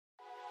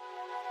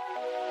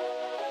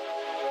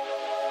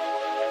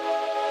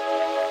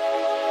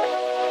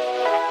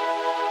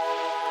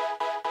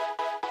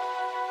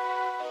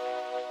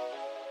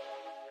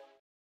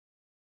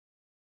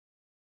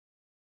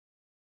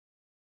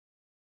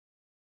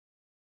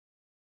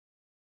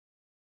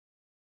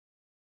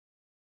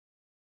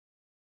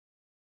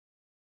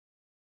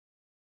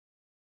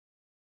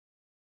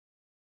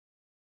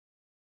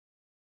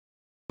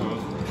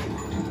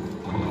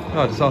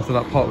Oh, just after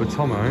that pot with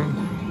Tommo,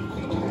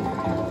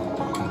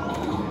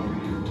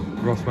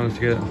 Ross managed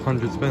to get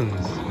 100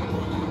 spins,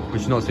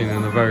 which you've not seen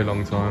in a very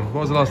long time.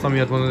 What was the last time you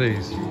had one of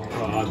these?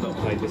 Oh, I've not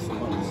played this for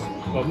months.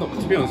 Well, not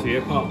to be honest with you,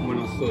 apart from when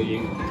I saw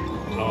you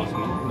last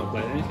month, I've not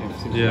played anything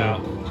since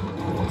about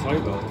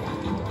October.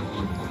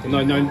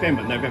 No,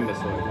 November,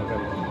 sorry,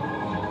 November.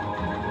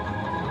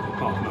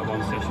 Apart from that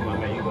one session I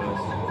met you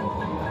guys.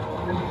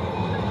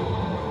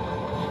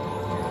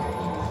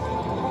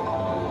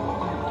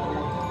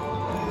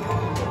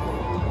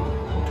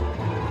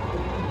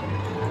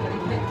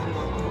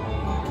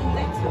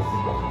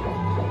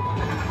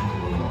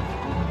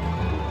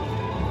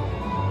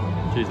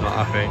 She's not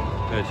happy.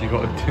 Yeah, she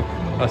got.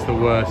 That's the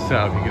worst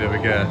setup you could ever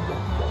get.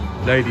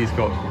 Lady's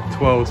got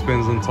 12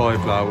 spins on tie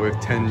flower with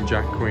 10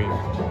 Jack Queen.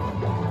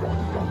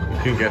 You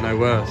couldn't get no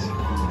worse.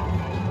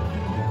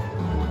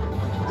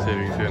 See if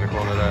you can see in the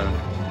corner there.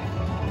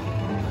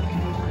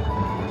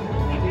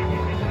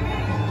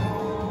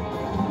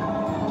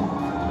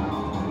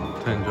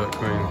 Jack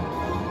Queen.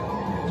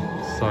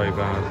 So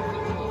bad.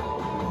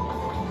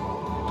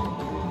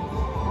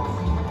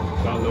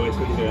 Can't Lloyd's,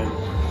 what are you doing?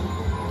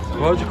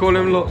 Why'd you call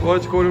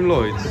him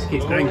Lloyd's?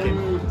 He's banking.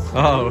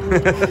 Oh.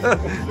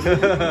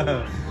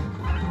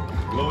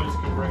 Lloyd's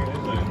can bring it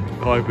in there.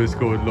 Hyper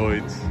scored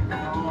Lloyd's.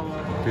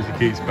 Because he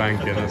keeps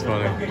banking, that's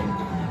funny.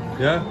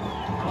 Yeah?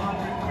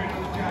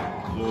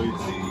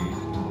 Lloyd's.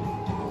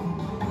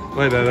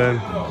 Wait there then.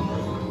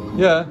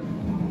 Yeah?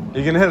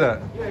 You can hit it?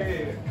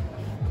 Yeah.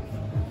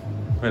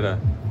 Wait there.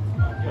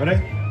 Ready?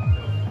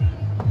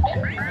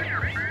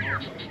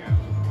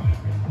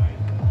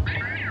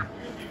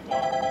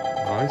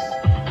 Nice.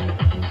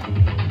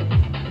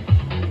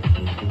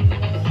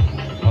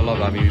 I love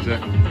that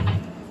music.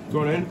 Go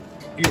on in.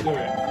 You do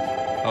it.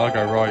 I'll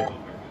go right.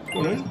 Go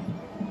on in.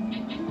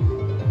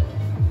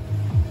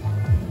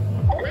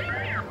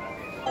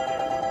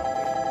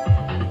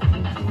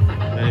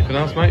 Anything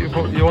else, mate? You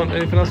want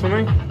anything else from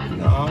me?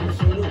 No, I'm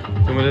so good.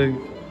 Do you want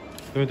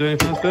me to do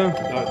anything else, Bill? No,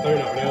 do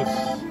nothing else.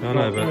 I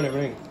know, Do but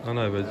everything. I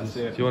know, but just,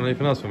 do you want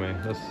anything else from me?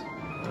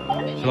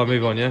 Shall I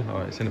move on? Yeah. All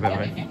right. See you in a bit,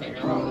 mate.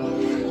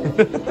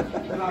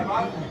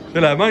 See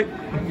you later, mate.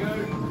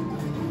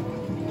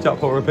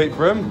 Jackpot repeat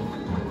for him.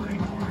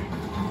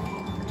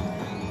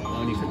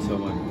 Only for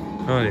Tommo.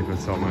 Only for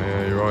Tommo.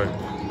 Yeah, you're right.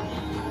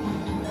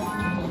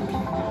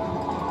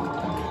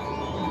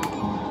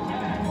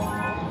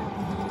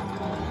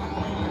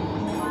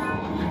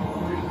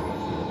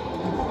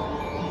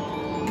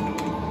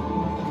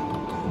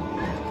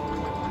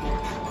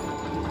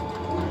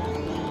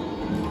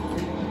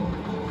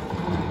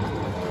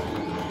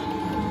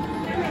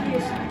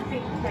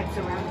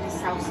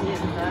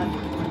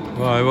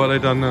 Right, what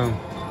have they done now?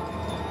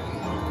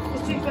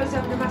 There's two guys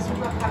having a massive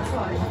rock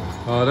outside.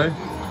 Are they?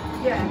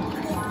 Yeah.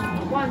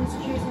 One's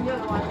accusing the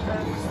other one of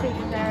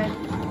stealing their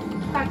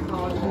bank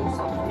card or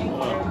something.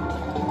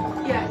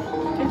 Yeah.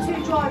 And two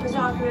drivers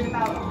arguing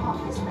about a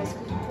parking space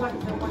because one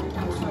of them wanted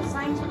outside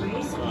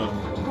Sainsbury's.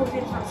 Pulled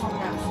in front of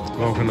someone else.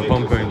 Welcome to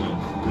pumping.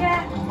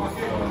 Yeah.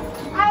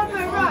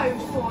 Albert Road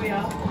for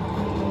you.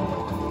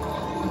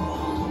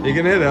 You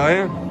can hit it, are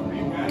you?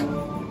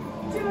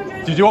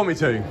 200. Did you want me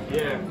to?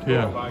 Yeah.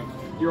 Yeah. Mate.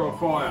 You're on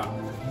fire.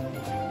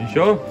 You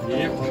sure?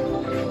 Yep.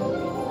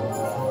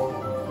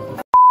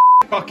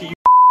 Fuck you.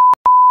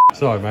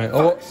 Sorry, mate.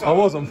 I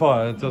was on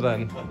fire until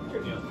then.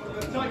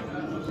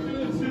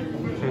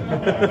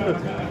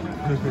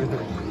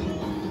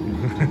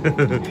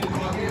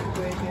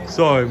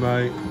 Sorry,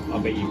 mate. I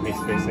bet you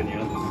missed this and you're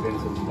not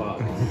spins on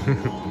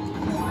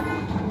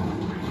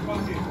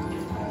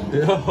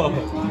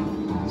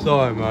Spartacus.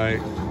 Sorry,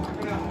 mate.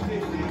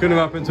 Couldn't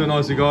have happened to a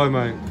nicer guy,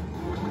 mate.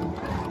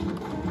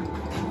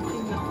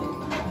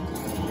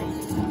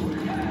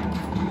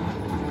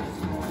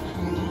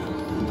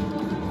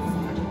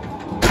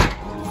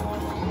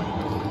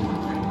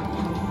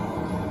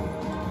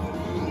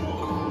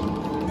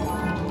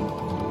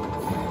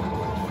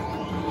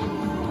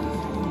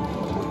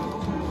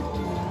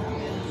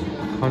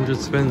 $100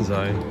 spins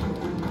though.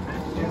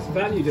 It's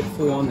valued at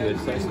 400,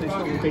 so it's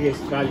not the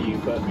biggest value,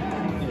 but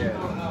yeah.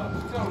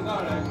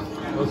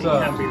 What's It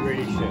that? can be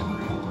really shit.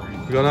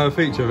 You got another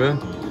feature of it?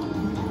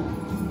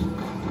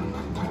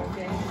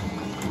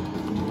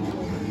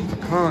 I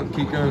can't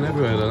keep going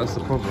everywhere though, that's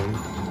the problem.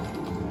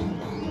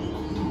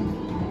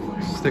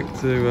 Stick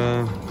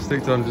to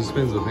 100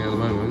 spins I think at the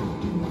moment.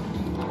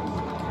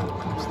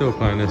 I'm still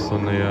playing this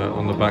on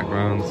the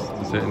background,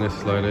 just hitting this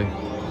slowly.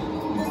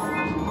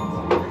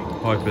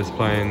 Hyper's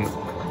playing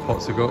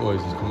pots of got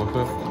just come off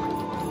it.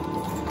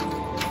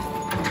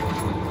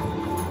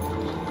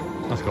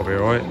 That's gotta be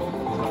alright,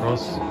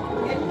 Ross.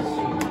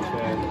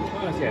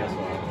 Yeah, that's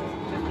right.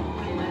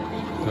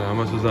 So how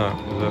much was that?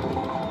 Was it?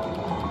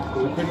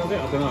 Was it?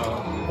 I don't know.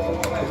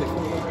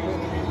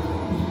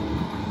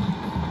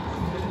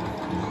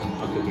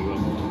 I could be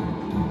wrong.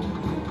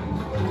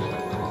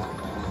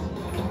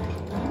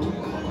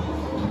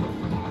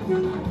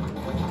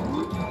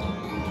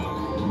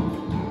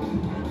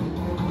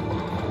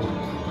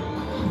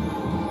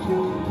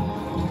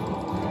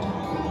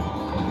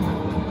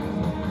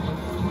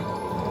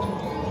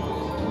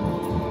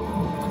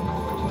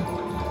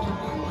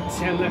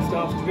 10 left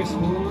after this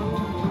one.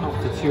 Up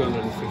to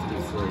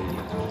 253.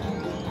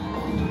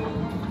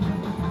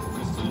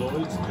 Mr.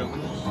 Lloyd's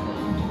coming.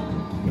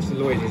 Mr.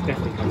 Lloyd is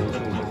definitely coming.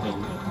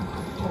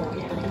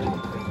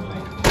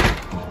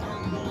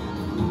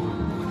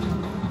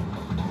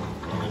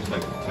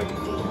 Take it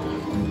forward.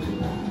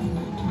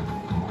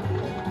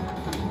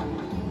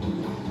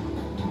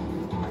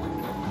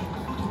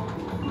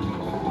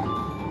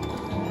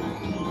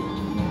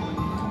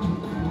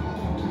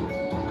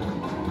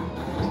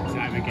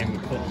 Again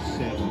with pots.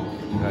 Yeah,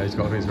 I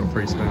think he's got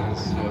 3 spins.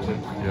 Oh, is it?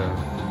 Yeah.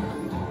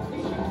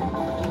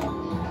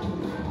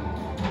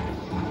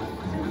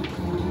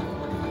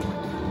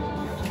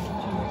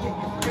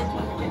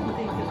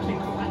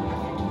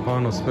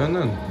 Final spin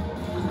then.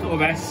 Not the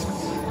best,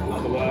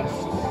 not the worst.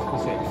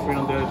 What's it?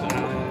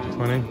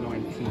 320.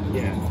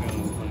 Yeah,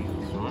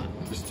 320. Right.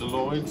 Mr.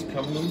 Lloyd's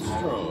coming on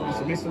strong.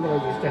 So Mr.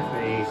 Lloyd is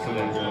definitely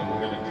coming on I'm strong.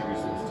 going to give you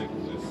some stick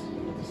with this.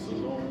 Mr.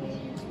 Lloyd.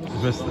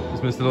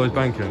 Is Mr. Lloyd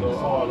banking?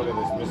 Oh, look at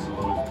this. Mr.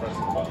 Lloyd's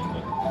pressing the button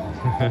there.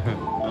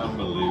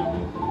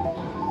 Unbelievable.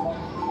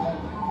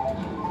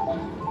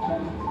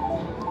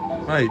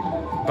 Mate,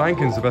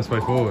 banking's the best way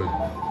forward.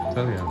 I'm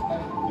telling you.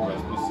 Yeah,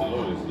 it's Mr.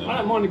 Lloyd's now. I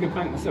don't mind a good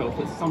bank myself,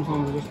 but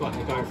sometimes I just like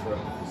to go for it.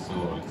 Mr.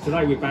 Lloyd's.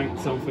 Today we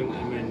banked something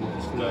and then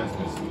it's There's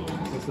Mr.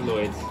 Lloyd's. Mr.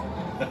 Lloyd's.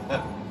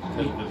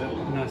 Tell him the little.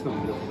 No, it's not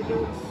middle of the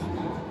door.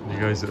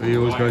 He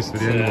always goes for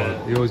the end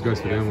one. He always goes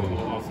for the end one.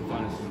 Half the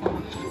bonus.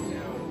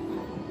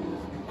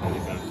 There you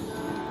go.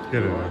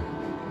 Get it there.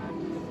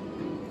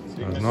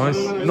 That's nice.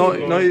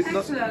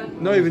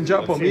 Not even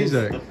jackpot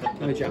music.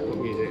 No jackpot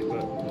music,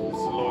 but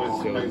Mr.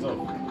 Lloyd's pays off.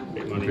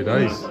 bit money. Happy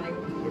days.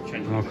 We'll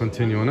change And I'll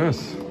continue on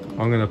this.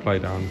 I'm going to play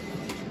down.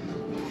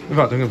 In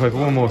fact, I'm going to play for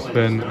one more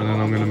spin and then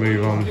I'm going to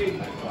move on.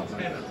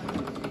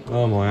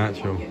 Oh my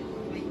actual.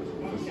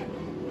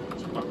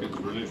 It's Bucket's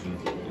religion.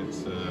 It's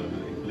he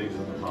believes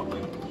in the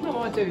public. No,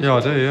 I do. Yeah, I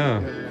do,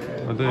 yeah.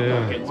 I do,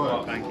 yeah. Get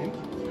smart banking.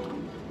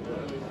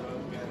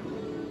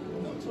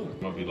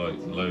 Might be like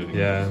loading.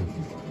 Yeah.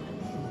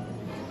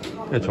 I'm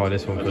going to try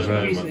this one for a The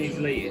bit. reason he's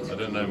deleted. I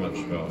don't know much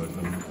about it.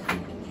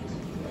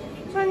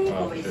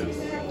 Oh, cheers.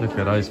 Look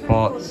at those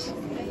parts.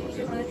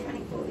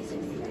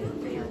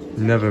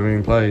 Never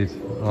been played,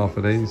 half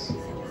of these.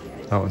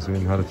 That one's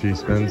been had a few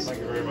spins. Thank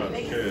you very much.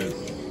 Cheers.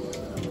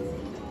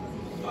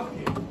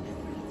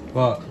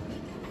 But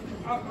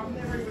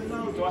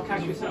Do I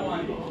cash this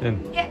out?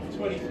 in. Yeah.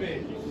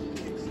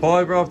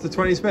 5 after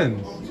 20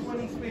 spins.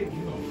 20 spins,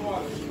 you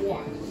got 5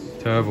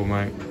 twice. Terrible,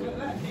 mate.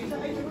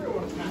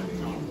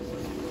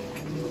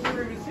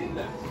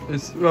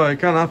 It's Well, it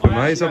can happen,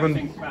 mate. It's happened.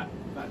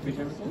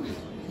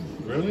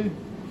 really?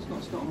 It's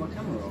not on my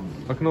camera on.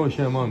 I can always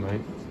share mine,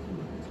 mate.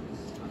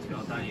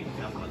 I've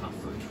got enough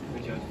footage for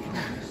videos.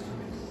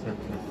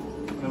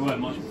 There weren't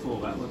much before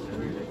that, was there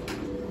really?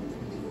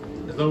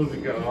 As long as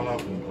we get all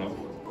up and club.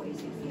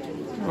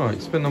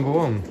 Right, spin number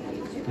 1.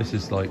 This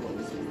is like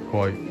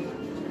quite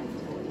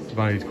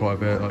valued quite a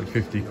bit, like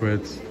 50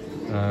 quid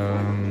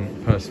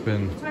per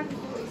spin.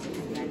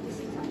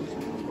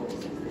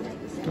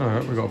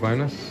 Alright, we got a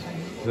bonus.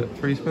 Is it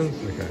 3 spins?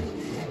 Okay.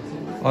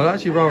 I'd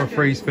actually rather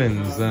 3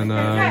 spins than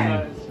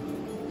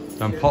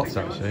pots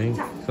actually.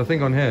 So I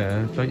think on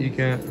here, don't you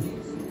get?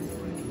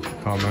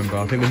 Can't remember.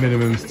 I think the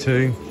minimum's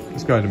 2.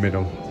 Let's go in the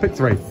middle. Pick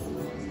 3.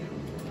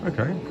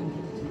 Okay.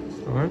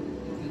 Alright.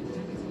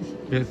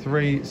 Get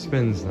 3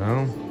 spins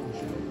now.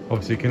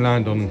 Obviously you can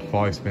land on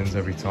 5 spins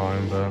every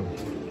time, but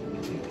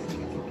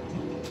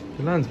if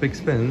it lands big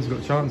spins, you've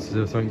got chances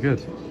of something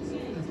good.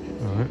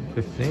 Alright,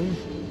 15.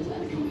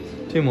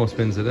 2 more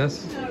spins of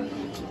this.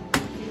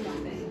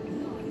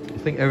 I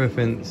think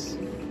everything's...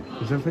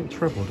 Is everything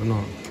trebled or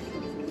not?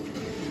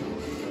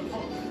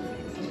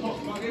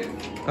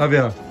 Have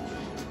you?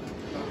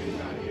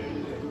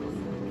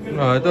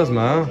 Oh, it does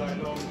matter.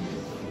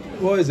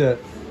 What is it?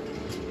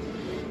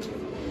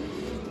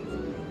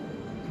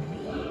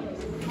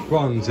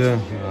 Bronze, yeah.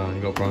 Oh,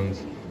 you got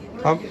bronze.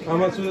 How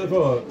much was it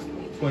for?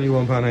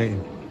 £21.80.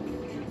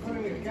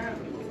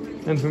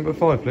 Anything but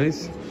 5,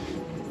 please.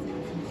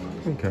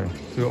 Okay,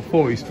 so we've got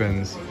 40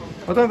 spins.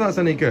 I don't know if that's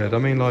any good. I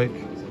mean, like...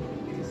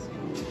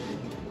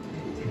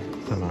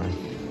 I don't know.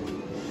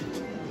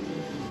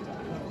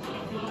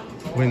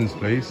 Wins,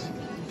 please.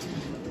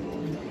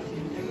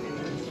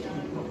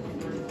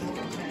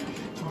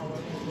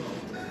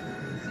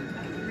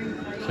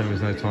 Shame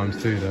there's no times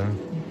 2 there.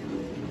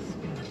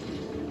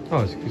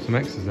 Oh, there's some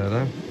X's there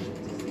though.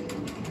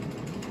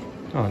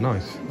 Oh,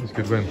 nice. That's a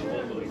good win.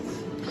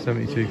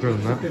 72 quid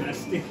on that.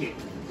 Sticky.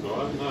 So I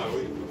don't know.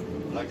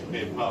 That could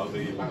be a part of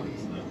the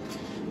balance now.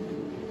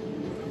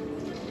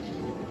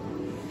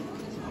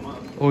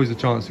 Always a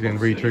chance of getting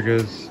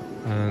re-triggers,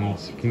 and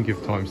you can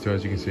give times 2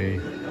 as you can see.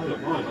 Oh,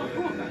 look, mine.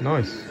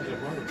 Nice.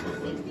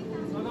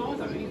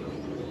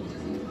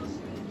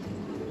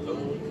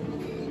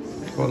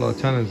 Quite a lot of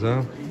tenors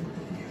there.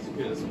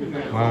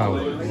 Wow,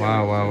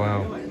 wow, wow,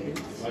 wow.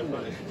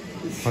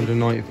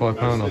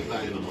 £195 off,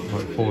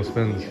 like 4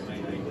 spins.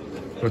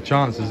 Got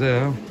chances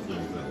here.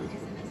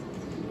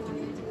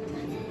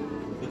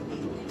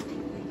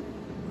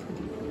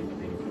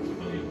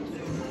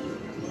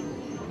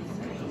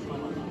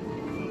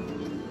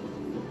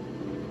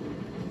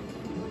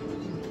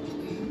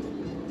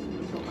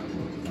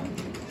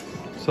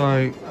 So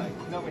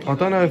I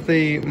don't know if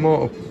the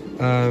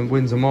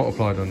wins are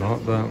multiplied or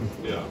not, but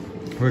Yeah.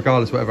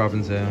 regardless, whatever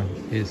happens here,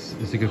 it's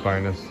a good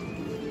bonus.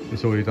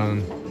 It's already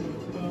done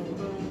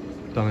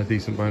a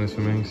decent bonus for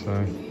me, so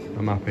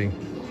I'm happy.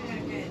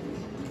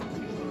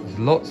 There's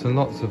lots and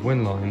lots of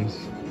win lines.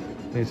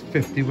 There's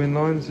 50 win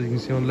lines, as you can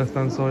see on the left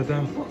hand side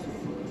there.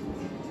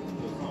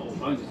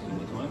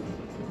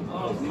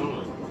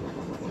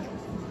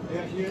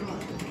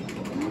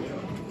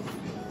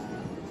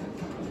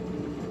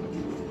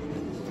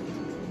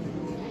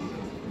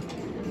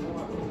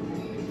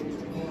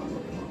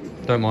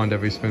 Don't mind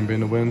every spin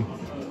being a win.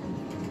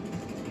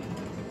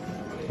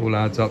 All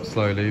adds up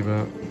slowly,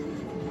 but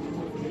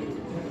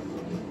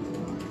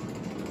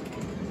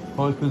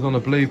Hyper's on a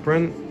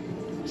blueprint.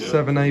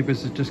 7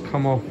 Anubis has just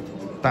come off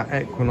that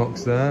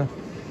Equinox there.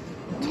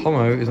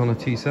 Tommo is on a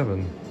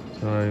T7,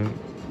 so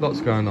lots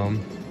going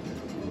on.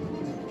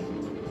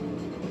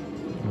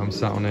 I'm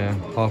sat on here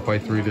halfway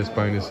through this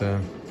bonus here.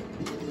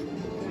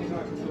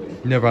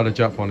 Never had a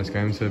jackpot on this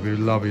game, so it'd be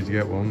lovely to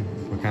get one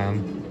if I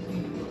can.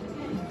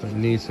 But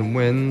need some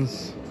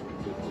wins.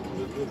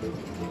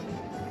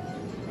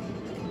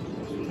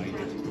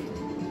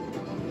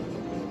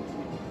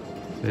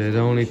 It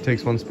only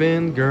takes one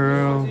spin,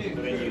 girl.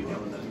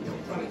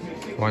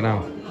 Why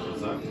now?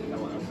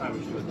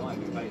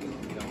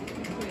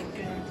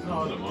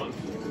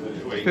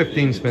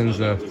 15 spins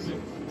left.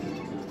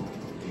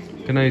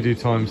 Can only do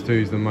times 2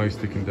 is the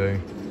most it can do.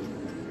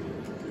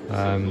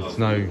 There's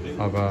no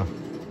other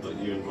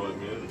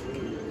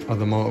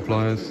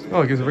multipliers.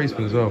 Oh, it gives a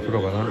respin as well.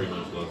 Forgot about that.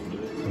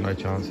 So no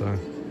chance though.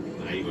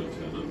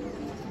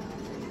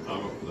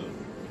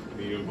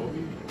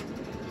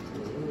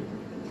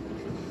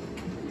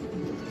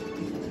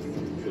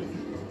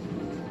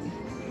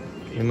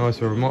 A nice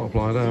little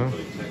multiplier there.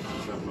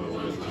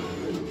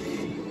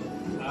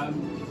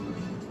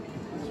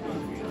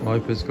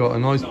 Hyper's got a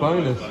nice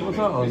bonus. What's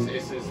that on?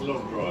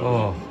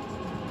 Oh,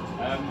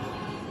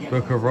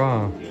 Bookie.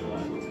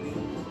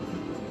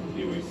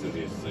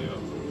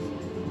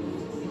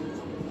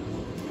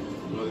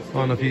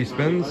 On a few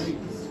spins.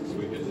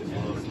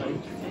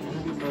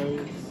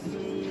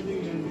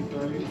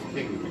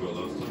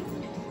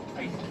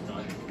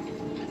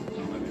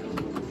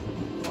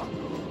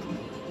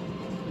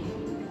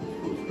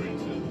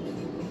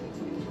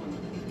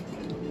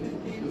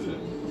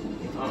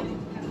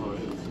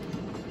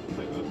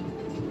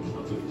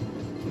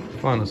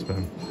 Final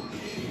spin.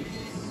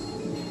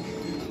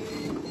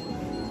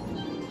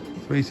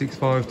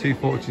 365, 2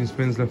 fortune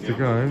spins left to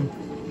go.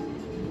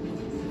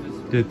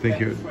 Did think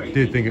it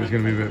was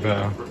going to be a bit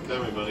better.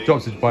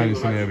 Drops its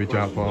bonus in here with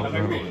jackpot.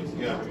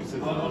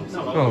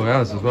 Oh, it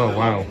has as well.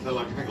 Wow.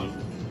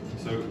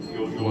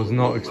 Was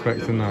not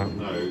expecting that.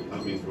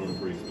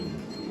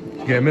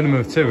 Get a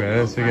minimum of 2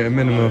 here, so you get a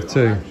minimum of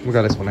 2. We'll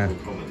go this one here.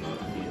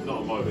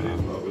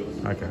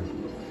 Okay.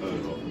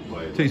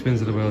 2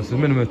 spins of the wheel, so a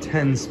minimum of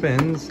 10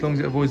 spins. As long as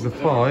it avoids the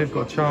 5,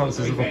 got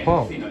chances of a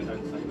pop.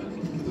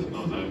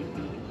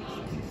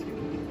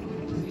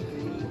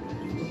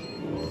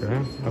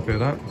 Okay, happy with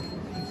that.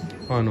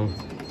 Final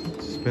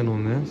spin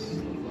on this.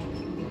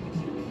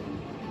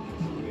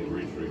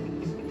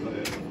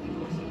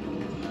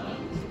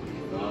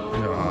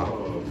 Ah.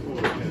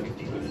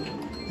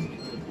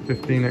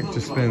 15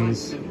 extra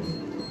spins.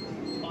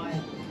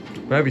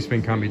 But every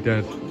spin can be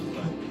dead. Oh,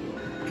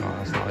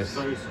 that's nice.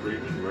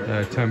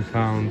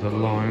 £10 a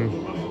line.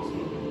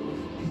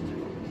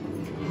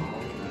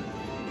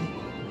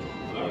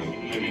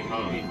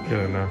 Get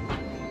in there.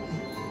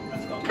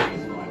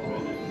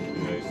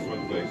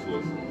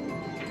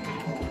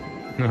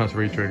 That's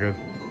re-triggered. I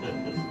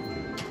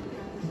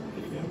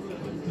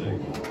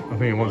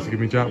think it wants to give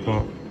me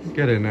jackpot.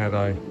 Get in there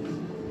though.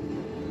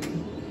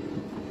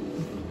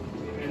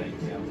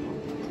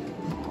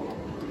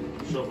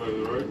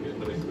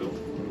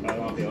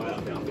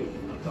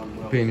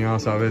 Beating the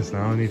arse out of this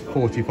now. I need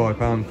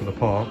 £45 for the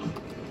pot.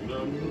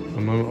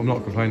 I'm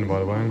not complaining, by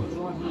the way.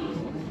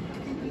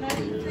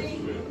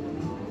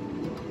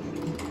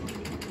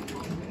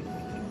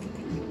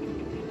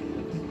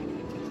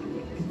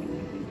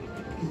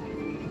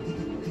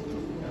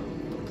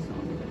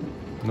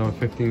 Another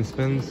 15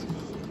 spins.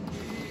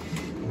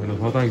 And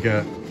if I don't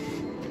get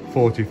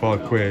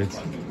 45 quid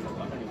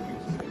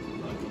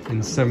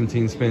in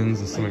 17 spins,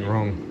 there's something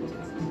wrong.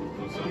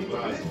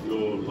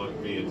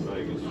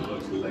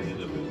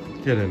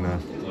 Get in there.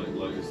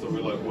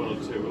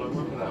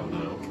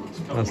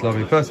 That's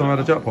lovely. First time I had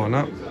a jackpot on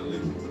that.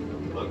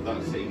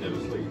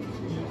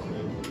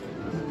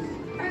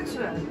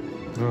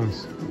 Excellent.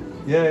 Nice.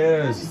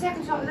 Yeah. That's the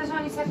second time. That's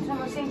only the second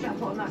time I've seen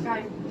jackpot on that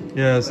game.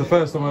 Yeah, it's the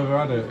first time I've ever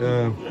had it.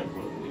 Yeah.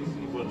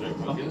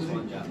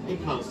 He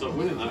can't stop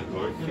winning that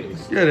guy.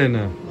 Get in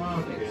there.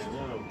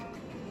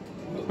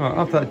 Right,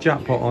 after that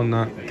jackpot on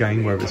that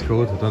game, whatever it's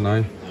called, I don't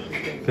know.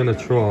 Gonna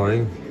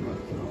try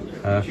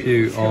a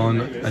few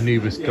on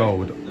Anubis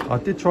Gold. I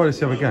did try this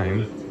the other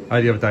game.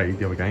 The other day.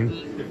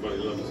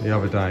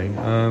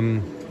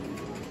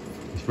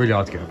 It's really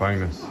hard to get a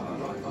bonus.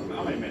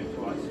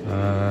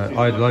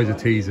 I had loads of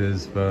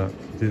teasers, but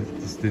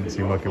just didn't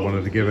seem like it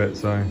wanted to give it,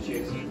 so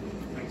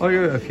I'll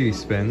give it a few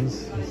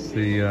spins,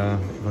 see if I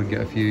can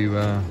get a few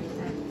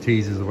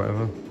teasers or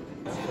whatever.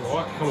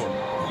 Alright, come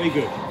on. Be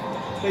good.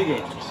 Be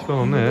good. Spin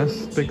on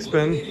this, big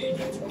spin.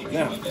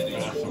 Now.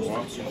 That's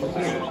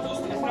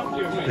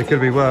alright. It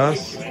could be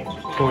worse.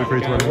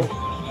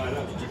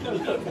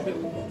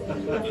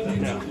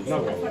 43.20. Now,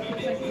 no one.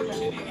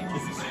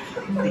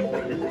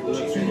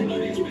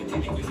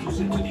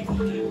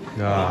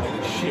 Ah,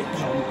 Shit.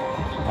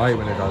 I hate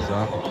when it does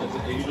that.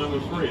 Are you number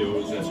 3 or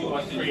is it?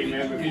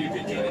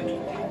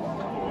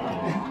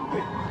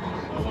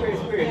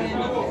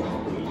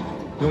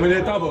 You want me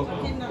to double?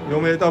 You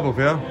want me to double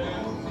for you?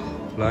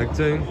 Flag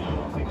 2.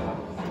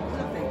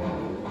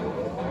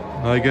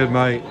 No good,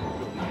 mate.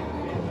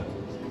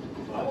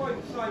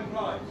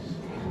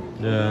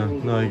 Yeah,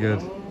 no good.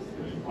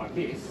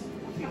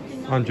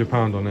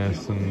 £100 on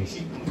this and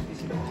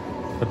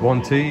had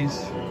 1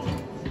 tease.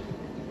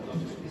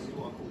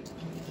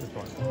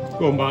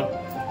 Go on, bud.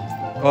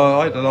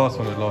 Oh, I had the last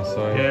one I'd lost,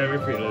 so. Yeah,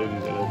 if it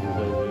loses, it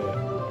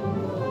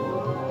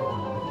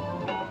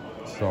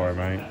loses. Sorry,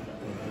 mate.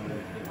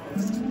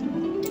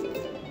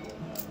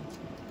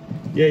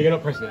 Yeah, you're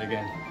not pressing it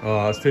again.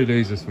 Oh, it's 2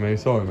 losers for me.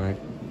 Sorry, mate.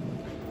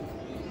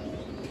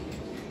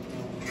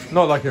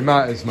 Not like it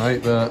matters,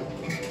 mate, but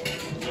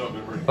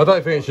I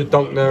don't think it should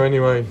donk there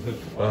anyway.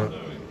 But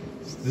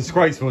it's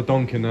disgraceful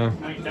donking there.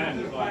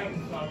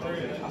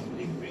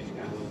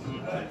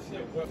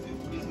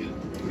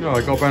 Oh,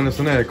 I got a bonus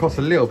on there. It cost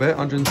a little bit,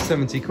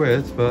 170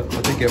 quid, but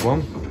I did get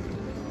one.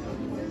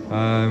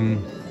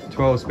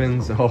 12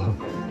 spins, and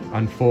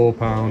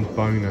 £4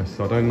 bonus.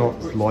 I do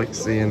not like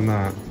seeing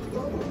that.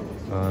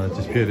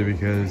 Just purely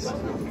because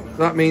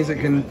that means it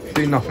can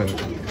do nothing.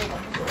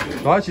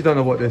 I actually don't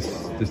know what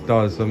this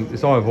does.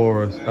 It's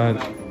Ivorus,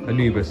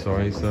 Anubis,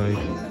 sorry. So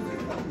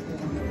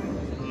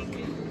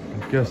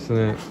I'm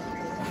guessing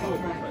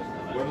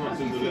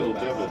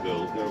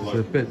it's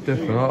a bit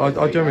different.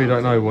 I generally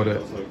don't know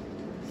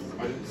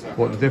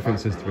what the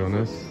difference is, to be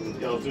honest.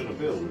 Yeah, I was doing a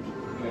build.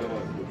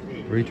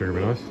 Retrigger would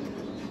be nice.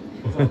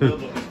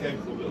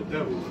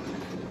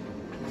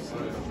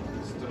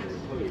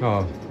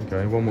 Oh,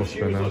 okay, one more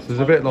spin now. So it's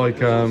a bit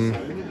like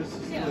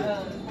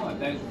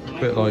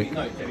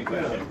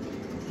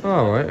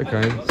oh, right,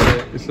 okay.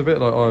 So it's a bit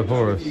like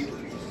Ivorus,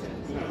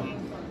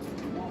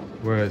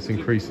 where it's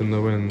increasing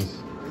the wins.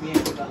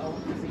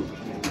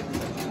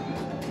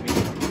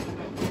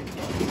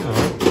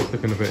 Alright, it's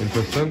looking a bit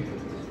interesting.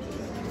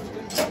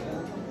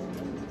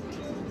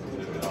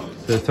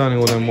 So it's turning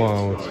all them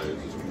wild.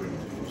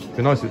 It'd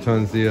be nice if it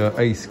turns the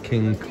ace,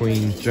 king,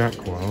 queen, jack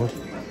wild.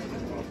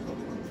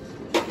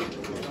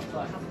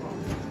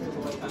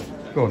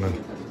 Go on then.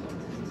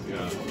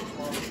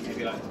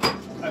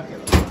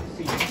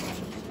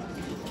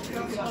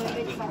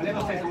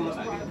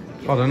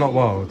 Oh, they're not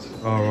wild.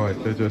 Oh, right,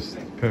 they're just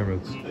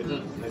pyramids. I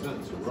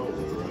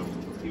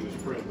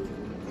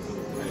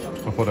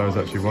thought that was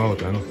actually wild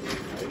then.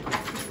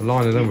 A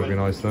line of them would be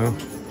nice though.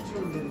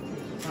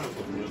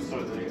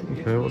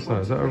 Okay, what's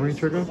that? Is that a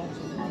re-trigger?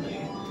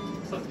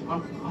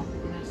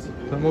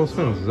 Is that more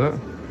spins, is that?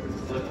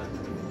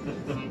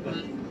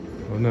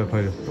 I've never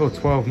played it. Oh,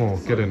 12 more.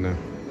 Get in there.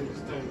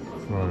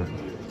 Right.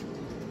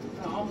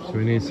 So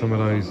we need some of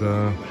those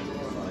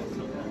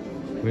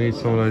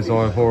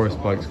Ivorus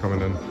blokes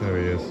coming in. There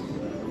he is.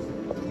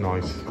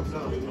 Nice.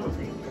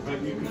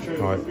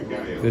 Right.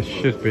 This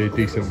should be a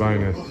decent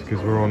bonus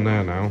because we're on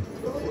there now.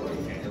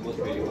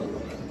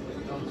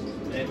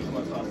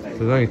 So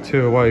there's only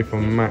 2 away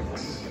from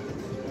max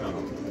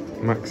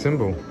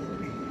symbol.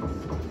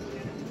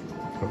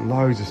 Got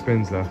loads of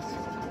spins left.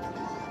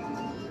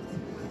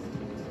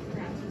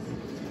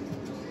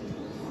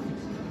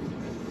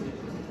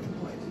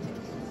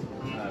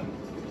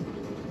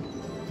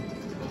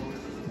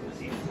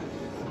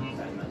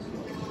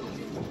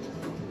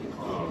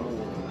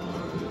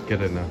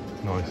 Get in there,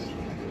 nice.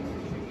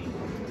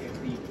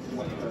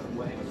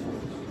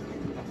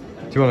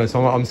 To be honest,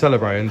 I'm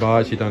celebrating, but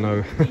I actually don't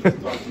know.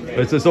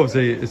 it's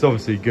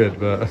obviously good,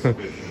 but I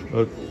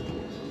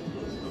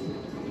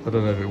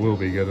don't know if it will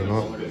be good or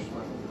not.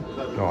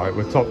 All right,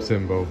 we're top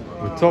symbol.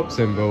 We're top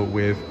symbol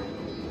with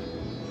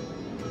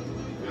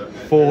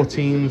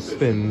 14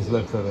 spins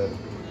left of it.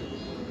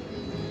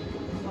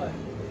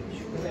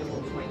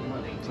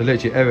 So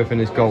literally everything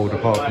is gold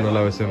apart from the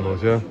lower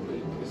symbols, yeah?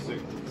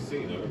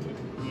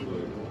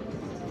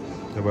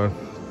 They're worth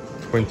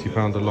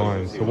 £20 a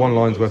line. So one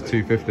line's worth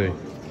 £2.50.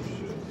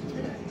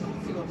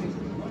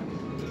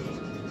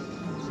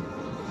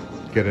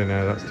 Get in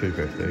there, that's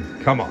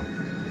 £2.50. Come on.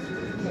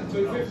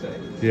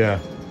 Yeah.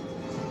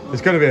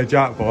 It's going to be a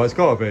jackpot. It's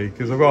got to be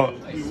because I've got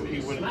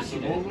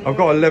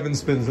 11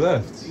 spins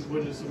left.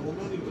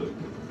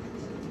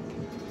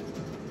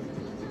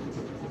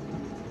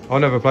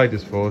 I've never played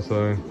this before,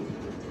 so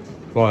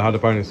well, I had a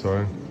bonus,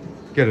 sorry.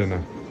 Get in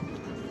there.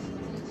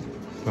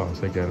 Oh, I'll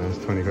say get in there. It's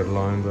 20 quid a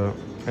line, but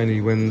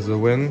any win's a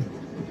win.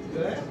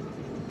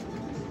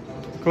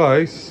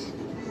 Close.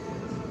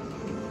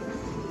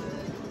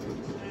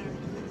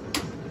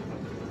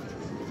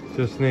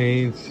 Just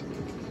needs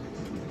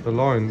the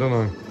line, don't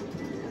I?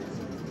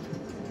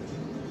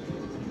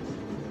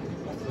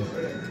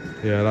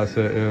 Yeah, that's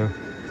it, yeah.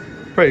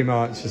 Pretty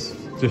much, just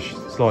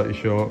slightly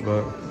short,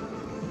 but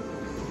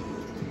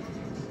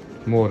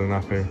more than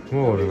happy,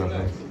 more than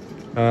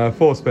happy.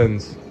 4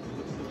 spins.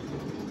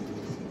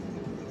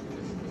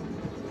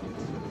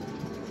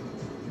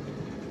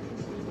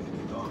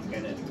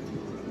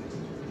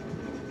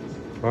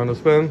 Final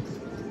spin.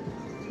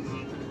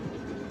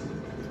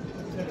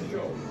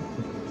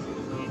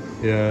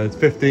 Yeah, it's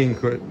 15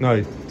 quid,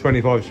 no,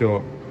 25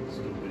 short.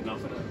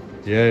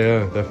 Yeah,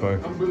 yeah,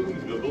 defo.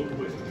 Unbelievable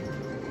win.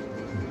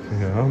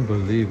 Yeah,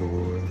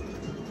 unbelievable.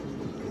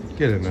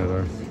 Get in there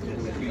though.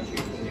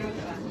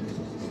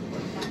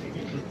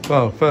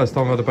 Well, first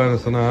time I had a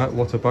bonus on that.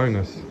 What a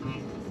bonus.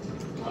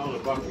 Oh, the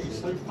Bucky's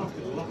so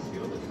fucking lucky,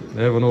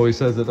 honestly. Everyone always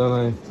says it,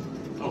 don't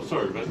they? Oh,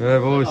 sorry, man. Yeah,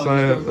 they always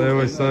say it. They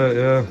always say it,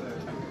 yeah.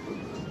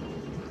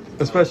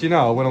 Especially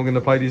now when I'm going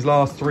to play these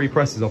last 3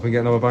 presses off and get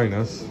another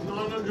bonus.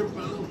 £900.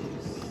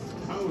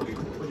 Holy,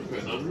 what you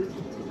put, 100?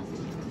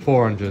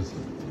 400.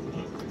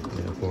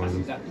 Yeah,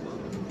 400.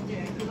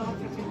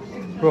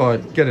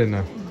 Right, get in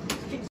there.